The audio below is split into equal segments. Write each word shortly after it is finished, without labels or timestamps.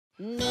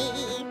Meet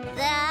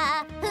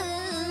the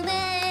humans!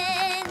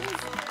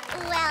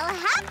 Well,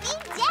 happy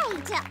day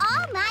to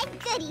all my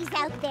goodies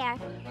out there.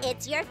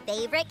 It's your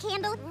favorite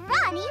candle,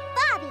 Ronny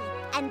Bobby,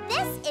 and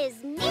this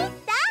is Meet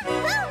the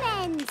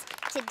Humans.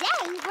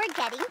 Today, we're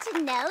getting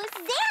to know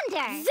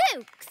Zander.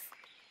 Zooks!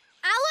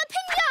 Alla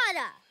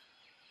Pinata!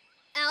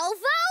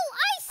 Alvo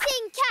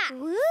Icing Cap!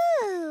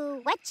 Woo!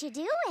 What you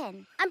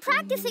doing? I'm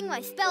practicing my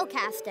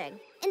spellcasting.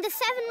 In the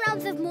 7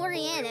 Realms of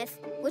Morianis,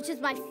 which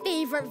is my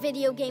favorite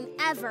video game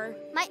ever,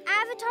 my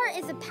avatar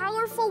is a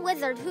powerful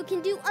wizard who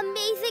can do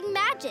amazing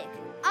magic.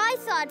 I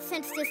thought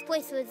since this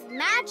place was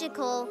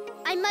magical,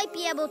 I might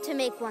be able to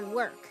make one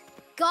work.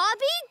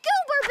 Gobby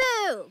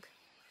Gooberboog!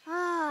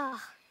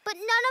 But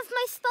none of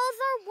my spells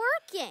are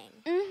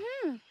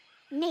working.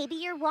 Maybe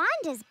your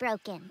wand is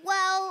broken.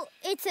 Well,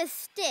 it's a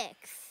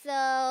stick,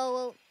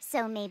 so...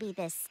 So maybe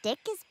the stick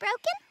is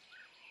broken?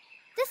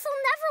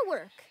 This'll never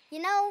work.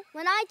 You know,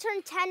 when I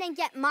turn 10 and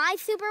get my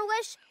super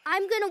wish,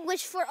 I'm gonna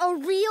wish for a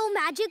real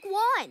magic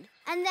wand.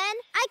 And then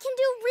I can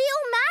do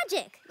real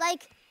magic,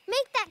 like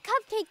make that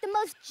cupcake the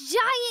most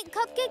giant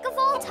cupcake of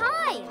all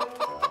time.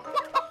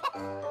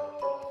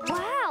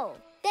 Wow,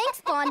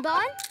 thanks,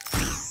 Bonbon.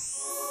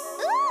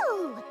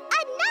 Ooh,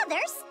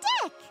 another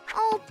stick!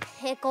 Oh,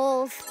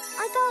 Pickles,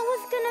 I thought it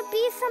was gonna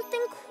be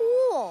something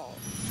cool.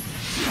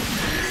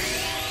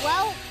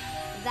 Well,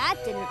 that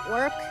didn't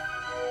work.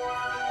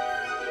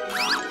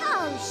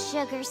 Oh,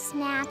 Sugar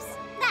Snaps.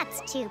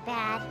 That's too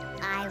bad.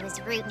 I was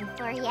rooting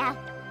for ya.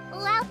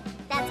 Well,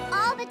 that's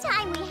all the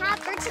time we have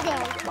for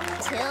today.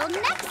 Till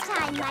next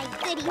time, my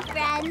goody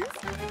friends.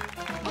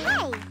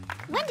 Hey,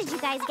 when did you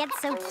guys get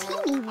so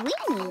teeny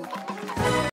weeny?